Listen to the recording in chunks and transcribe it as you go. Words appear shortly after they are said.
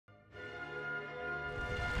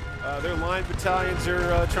Their line battalions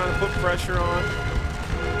are trying to put pressure on.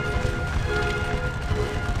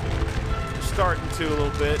 They're starting to a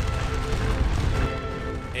little bit.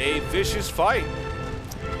 A vicious fight,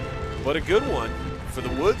 but a good one for the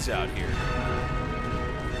woods out here.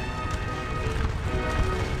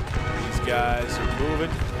 These guys are moving.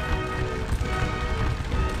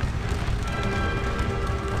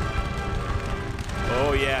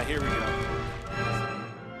 Oh yeah, here we go.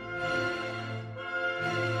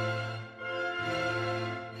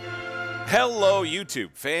 Hello,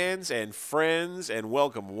 YouTube fans and friends, and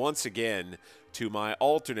welcome once again to my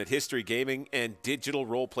alternate history gaming and digital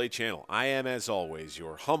roleplay channel. I am, as always,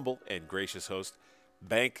 your humble and gracious host,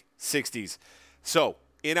 Bank60s. So,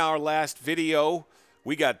 in our last video,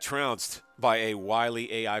 we got trounced by a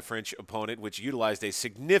wily AI French opponent, which utilized a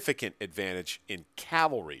significant advantage in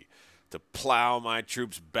cavalry to plow my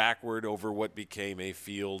troops backward over what became a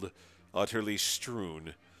field utterly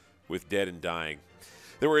strewn with dead and dying.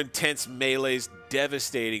 There were intense melees,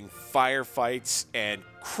 devastating firefights, and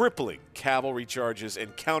crippling cavalry charges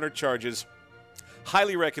and countercharges.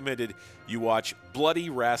 Highly recommended you watch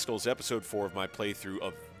Bloody Rascals Episode 4 of my playthrough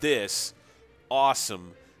of this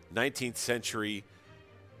awesome 19th century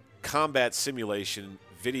combat simulation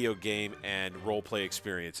video game and roleplay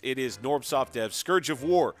experience. It is Norbsoft Dev's Scourge of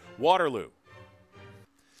War, Waterloo.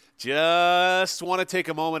 Just want to take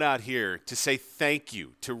a moment out here to say thank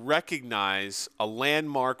you, to recognize a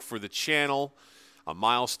landmark for the channel, a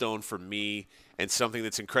milestone for me, and something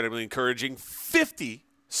that's incredibly encouraging. 50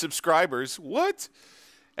 subscribers. What?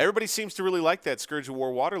 Everybody seems to really like that Scourge of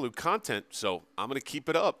War Waterloo content, so I'm going to keep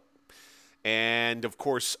it up. And, of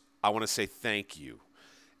course, I want to say thank you.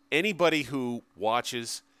 Anybody who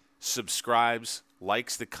watches, subscribes,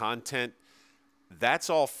 likes the content, that's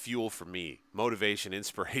all fuel for me. Motivation,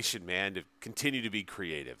 inspiration, man, to continue to be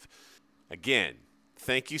creative. Again,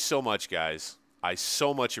 thank you so much, guys. I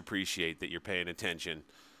so much appreciate that you're paying attention.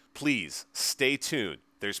 Please stay tuned.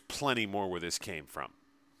 There's plenty more where this came from.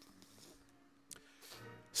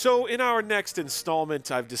 So in our next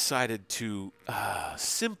installment, I've decided to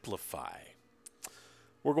simplify.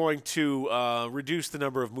 We're going to reduce the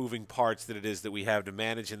number of moving parts that it is that we have to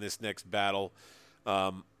manage in this next battle.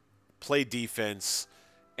 Play defense,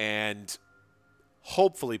 and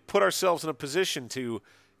hopefully put ourselves in a position to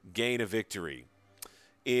gain a victory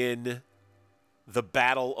in the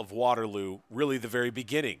Battle of Waterloo, really the very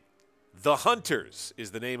beginning. The Hunters is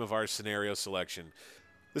the name of our scenario selection.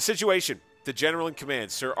 The situation: the general in command,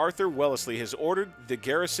 Sir Arthur Wellesley, has ordered the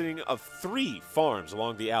garrisoning of 3 farms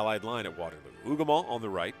along the Allied line at Waterloo. Hougoumont on the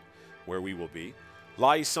right, where we will be,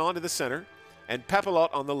 La Isson to the center, and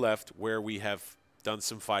Papelotte on the left, where we have done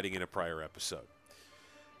some fighting in a prior episode.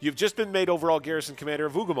 You've just been made overall garrison commander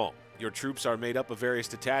of Hougoumont. Your troops are made up of various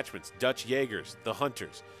detachments: Dutch Jagers, the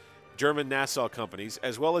Hunters, German Nassau companies,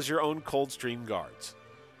 as well as your own Coldstream Guards.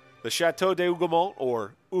 The Château de Hougoumont,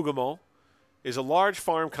 or Hougoumont, is a large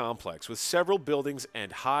farm complex with several buildings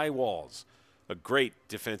and high walls, a great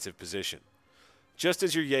defensive position. Just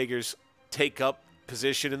as your Jagers take up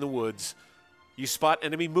position in the woods, you spot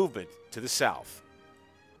enemy movement to the south.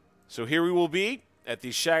 So here we will be at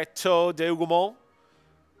the Château de Hougoumont.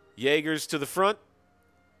 Jagers to the front,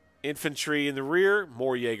 infantry in the rear,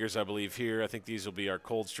 more Jagers I believe here. I think these will be our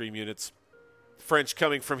Coldstream units. French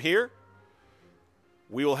coming from here.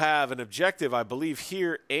 We will have an objective, I believe,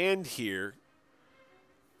 here and here.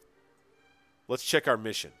 Let's check our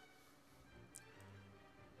mission.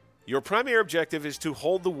 Your primary objective is to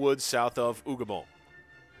hold the woods south of Hougoumont.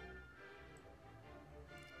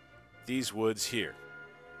 These woods here.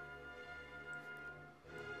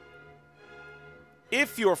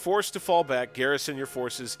 If you're forced to fall back, garrison your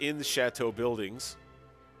forces in the chateau buildings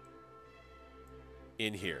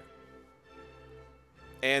in here.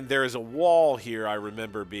 And there is a wall here I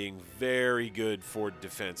remember being very good for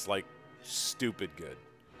defense, like stupid good.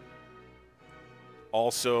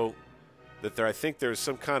 Also, that I think there's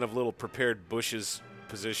some kind of little prepared bushes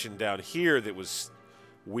position down here that was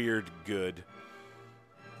weird good.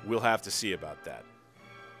 We'll have to see about that.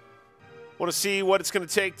 Want to see what it's going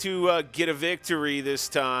to take to get a victory this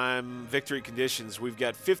time. Victory conditions. We've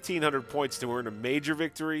got 1,500 points to earn a major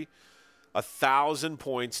victory, 1,000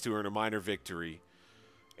 points to earn a minor victory,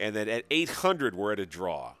 and then at 800 we're at a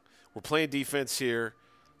draw. We're playing defense here.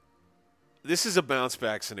 This is a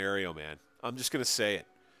bounce-back scenario, man. I'm just going to say it.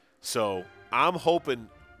 So I'm hoping,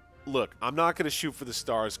 look, I'm not going to shoot for the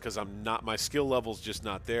stars because my skill level's just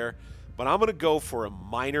not there, but I'm going to go for a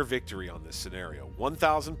minor victory on this scenario.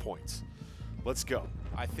 1,000 points. Let's go.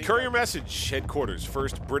 Courier message, headquarters,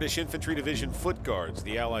 1st British Infantry Division Foot Guards,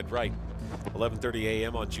 the Allied right. 11:30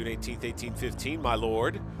 a.m. on June 18th, 1815, my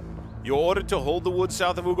lord. You're ordered to hold the woods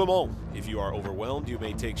south of Hougoumont. If you are overwhelmed, you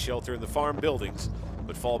may take shelter in the farm buildings,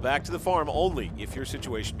 but fall back to the farm only if your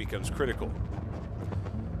situation becomes critical.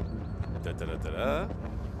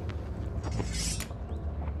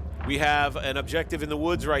 We have an objective in the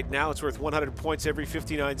woods right now. It's worth 100 points every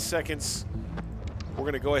 59 seconds. We're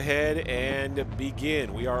going to go ahead and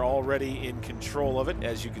begin. We are already in control of it,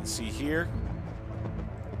 as you can see here.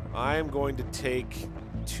 I am going to take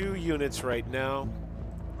 2 units right now.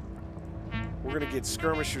 We're going to get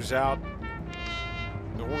skirmishers out,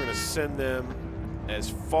 and we're going to send them as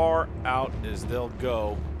far out as they'll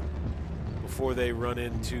go before they run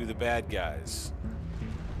into the bad guys.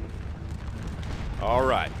 All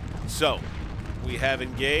right, so we have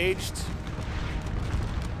engaged.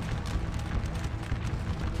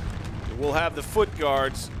 We'll have the foot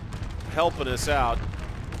guards helping us out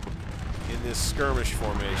in this skirmish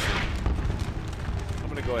formation. I'm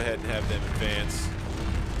going to go ahead and have them advance.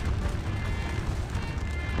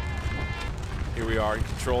 Here we are in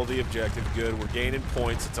control of the objective. Good. We're gaining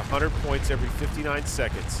points. It's 100 points every 59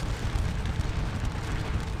 seconds.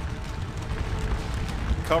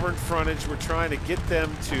 Covering frontage. We're trying to get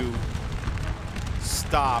them to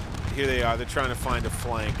stop. Here they are. They're trying to find a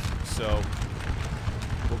flank. So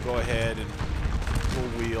we'll go ahead and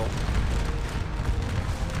we'll wheel.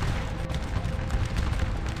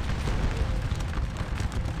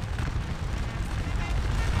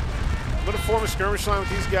 I'm going to form a skirmish line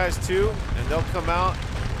with these guys too, and they'll come out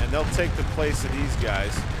and they'll take the place of these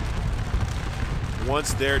guys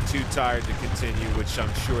once they're too tired to continue, which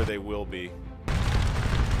I'm sure they will be.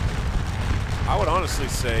 I would honestly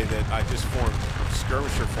say that I just formed a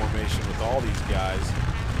skirmisher formation with all these guys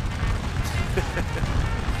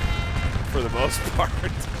for the most part,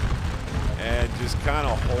 and just kind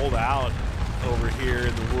of hold out over here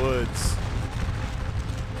in the woods.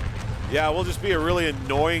 Yeah, we'll just be a really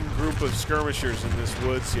annoying group of skirmishers in this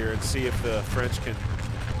woods here and see if the French can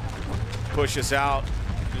push us out.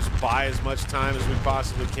 Just buy as much time as we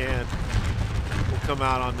possibly can. We'll come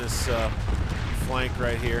out on this flank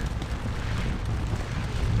right here.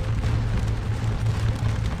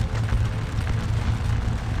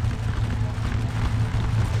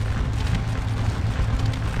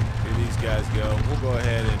 Here these guys go. We'll go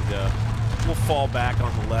ahead and we'll fall back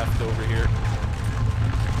on the left over here.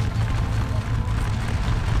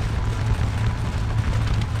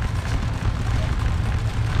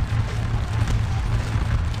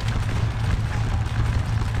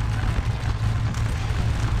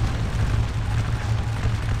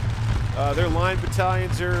 Their line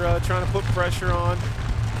battalions are trying to put pressure on.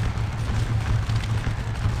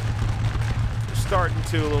 They're starting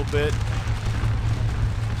to a little bit.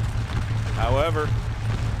 However,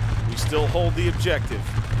 we still hold the objective,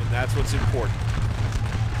 and that's what's important.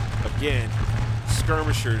 Again,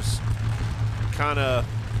 skirmishers, kind of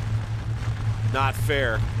not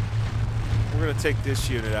fair. We're going to take this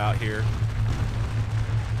unit out here.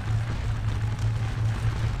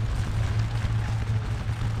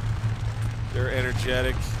 They're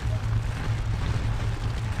energetic.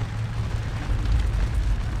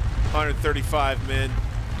 135 men.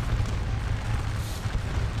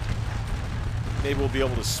 Maybe we'll be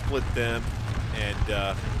able to split them and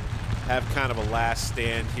have kind of a last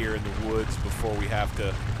stand here in the woods before we have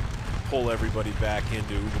to pull everybody back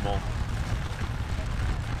into Hougoumont.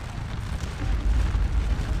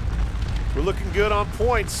 We're looking good on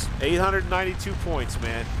points. 892 points,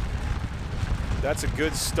 man. That's a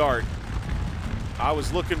good start. I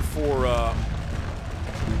was looking for, all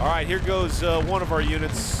right, here goes one of our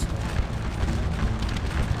units.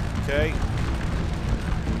 Okay.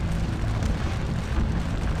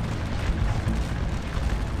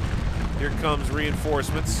 Here comes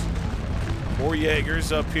reinforcements. More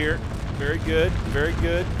Jagers up here. Very good, very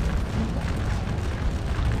good.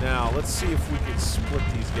 Now, let's see if we can split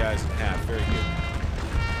these guys in half. Very good.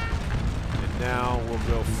 And now we'll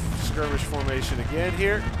go skirmish formation again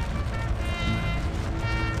here.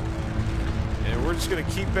 And we're just going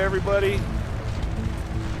to keep everybody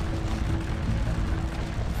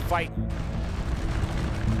fighting.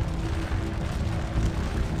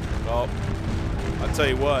 Oh, I'll tell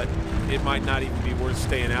you what, it might not even be worth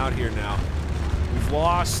staying out here now. We've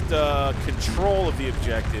lost control of the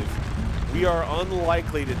objective. We are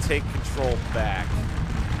unlikely to take control back.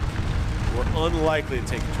 We're unlikely to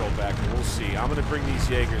take control back, but we'll see. I'm going to bring these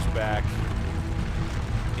Jagers back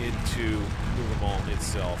into Hougoumont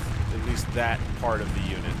itself. At least that part of the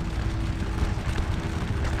unit.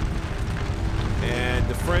 And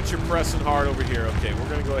the French are pressing hard over here. Okay, we're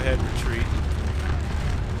going to go ahead and retreat.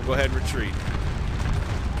 We'll go ahead and retreat.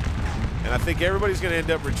 And I think everybody's going to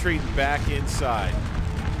end up retreating back inside.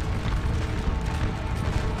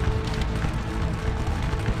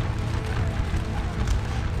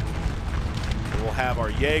 we'll have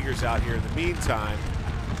our Jagers out here in the meantime.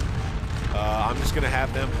 I'm just going to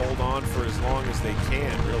have them hold on for as long as they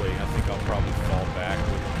can, really. I think I'll probably fall back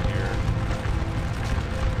with them here.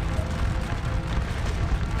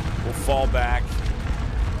 We'll fall back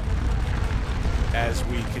as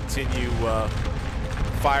we continue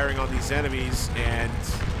firing on these enemies and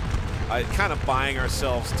kind of buying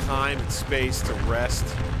ourselves time and space to rest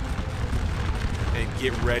and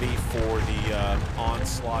get ready for the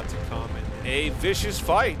onslaught to come. And a vicious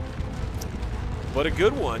fight, but a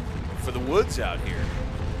good one for the woods out here.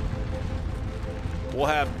 We'll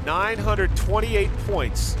have 928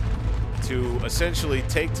 points to essentially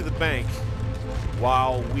take to the bank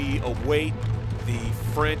while we await the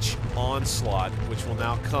French onslaught, which will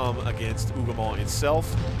now come against Hougoumont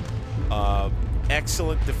itself.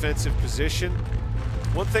 Excellent defensive position.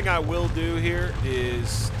 One thing I will do here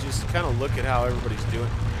is just kind of look at how everybody's doing.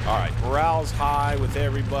 All right, morale's high with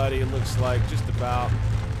everybody, it looks like, just about.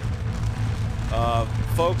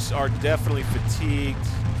 Folks are definitely fatigued,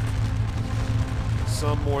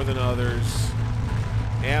 some more than others.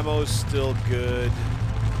 Ammo's still good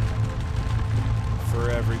for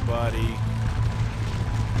everybody.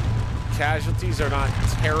 Casualties are not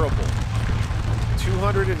terrible.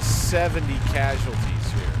 270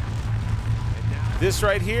 casualties here. This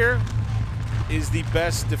right here is the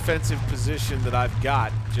best defensive position that I've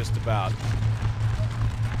got, just about.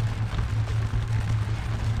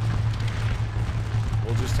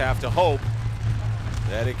 We'll just have to hope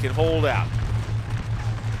that it can hold out.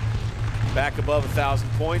 Back above 1,000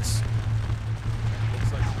 points.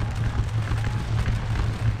 Looks like.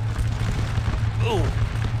 Ooh.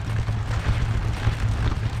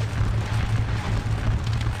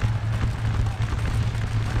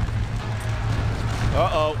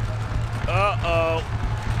 Uh-oh.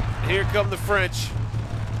 Uh-oh. Here come the French.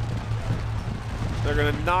 They're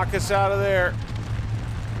going to knock us out of there.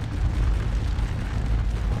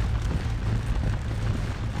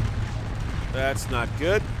 That's not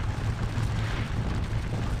good.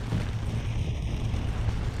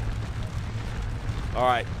 All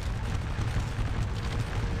right.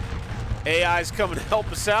 AI's coming to help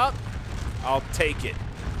us out. I'll take it.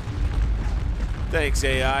 Thanks,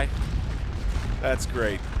 AI. That's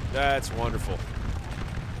great. That's wonderful.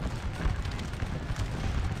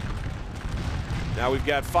 Now we've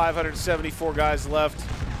got 574 guys left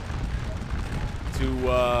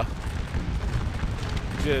to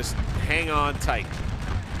just hang on tight.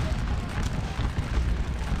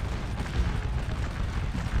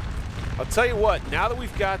 I'll tell you what, now that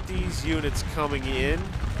we've got these units coming in,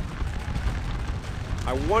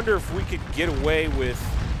 I wonder if we could get away with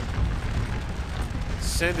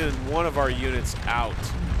sending one of our units out.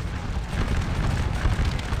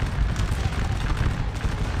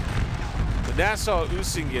 The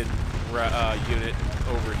Nassau-Usingen unit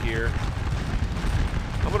over here,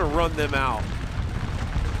 I'm going to run them out.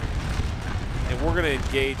 And we're going to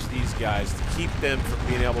engage these guys to keep them from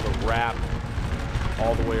being able to wrap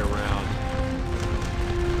all the way around.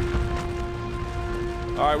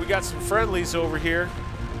 All right, we got some friendlies over here.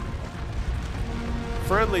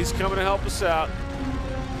 Friendlies coming to help us out.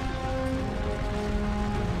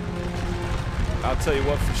 I'll tell you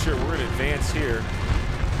what for sure, we're going to advance here.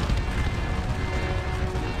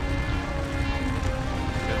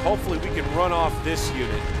 And hopefully we can run off this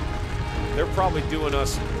unit. They're probably doing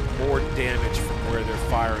us more damage from where they're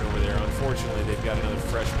firing over there. Unfortunately, they've got another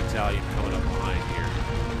fresh battalion coming up behind here.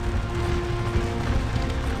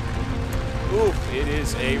 Oof, it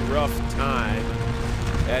is a rough time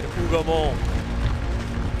at Hougoumont.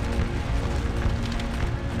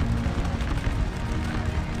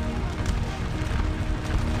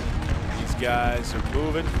 These guys are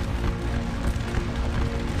moving.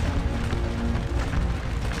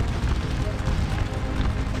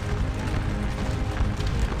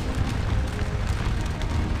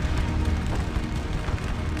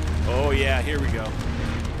 Oh yeah, here we go.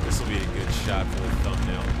 This will be a good shot for the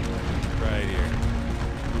thumbnail. Right here.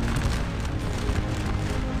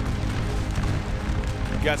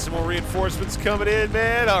 Got some more reinforcements coming in,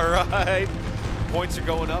 man. All right. Points are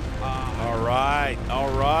going up. All right.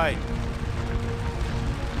 All right.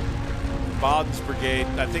 Bowden's brigade.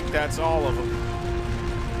 I think that's all of them.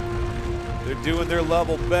 They're doing their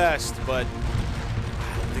level best, but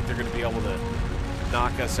I don't think they're going to be able to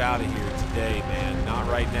knock us out of here today, man. Not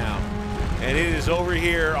right now. And it is over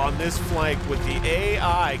here on this flank with the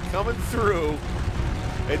AI coming through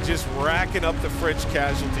and just racking up the French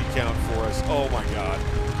casualty count for us. Oh my God.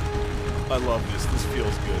 I love this. This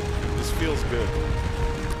feels good. This feels good.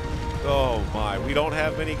 Oh my. We don't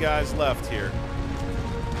have many guys left here.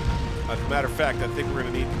 As a matter of fact, I think we're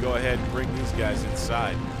going to need to go ahead and bring these guys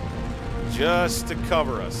inside. Just to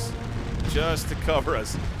cover us. Just to cover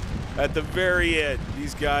us. At the very end,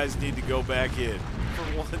 these guys need to go back in for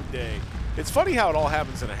one day. It's funny how it all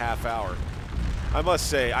happens in a half hour. I must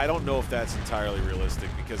say, I don't know if that's entirely realistic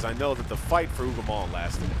because I know that the fight for Hougoumont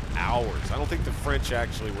lasted hours. I don't think the French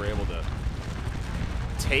actually were able to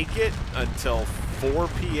take it until 4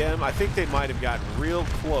 p.m. I think they might have gotten real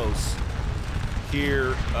close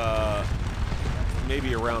here,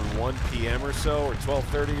 maybe around 1 p.m. or so, or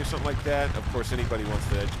 12:30 or something like that. Of course, anybody wants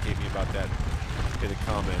to educate me about that in the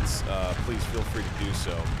comments, please feel free to do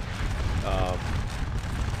so.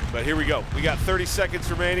 But here we go. We got 30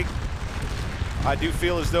 seconds remaining. I do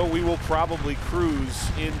feel as though we will probably cruise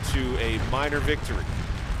into a minor victory.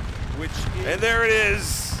 And there it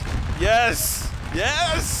is. Yes.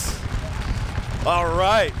 Yes. All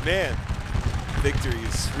right, man. Victory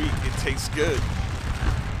is sweet. It tastes good.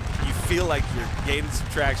 You feel like you're gaining some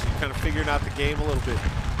traction. You're kind of figuring out the game a little bit.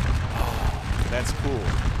 Oh, that's cool.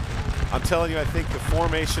 I'm telling you, I think the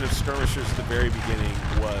formation of skirmishers at the very beginning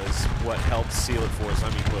was what helped seal it for us. I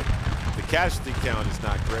mean, look, the casualty count is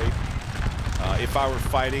not great. If I were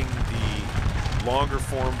fighting the longer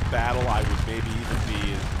form battle, I would maybe even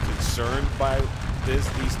be concerned by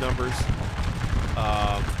these numbers.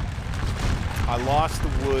 I lost the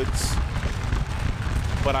woods,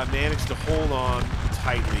 but I managed to hold on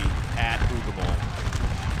tightly at Hougoumont.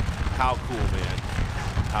 How cool, man.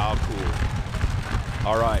 How cool.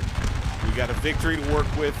 All right. We got a victory to work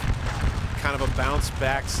with. Kind of a bounce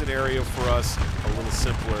back scenario for us. A little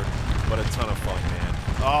simpler, but a ton of fun, man.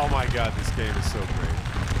 Oh my God, this game is so great.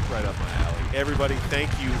 Right up my alley. Everybody, thank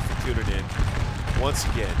you for tuning in. Once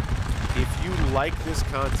again, if you like this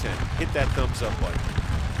content, hit that thumbs up button.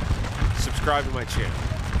 Subscribe to my channel.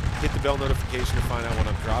 Hit the bell notification to find out when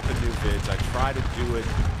I'm dropping new vids. I try to do it.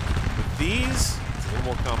 With these, it's a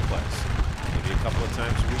little more complex. Maybe a couple of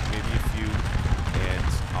times a week, maybe a few. And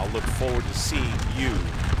I'll look forward to seeing you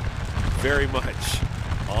very much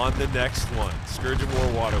on the next one. Scourge of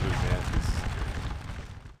War Waterloo, man.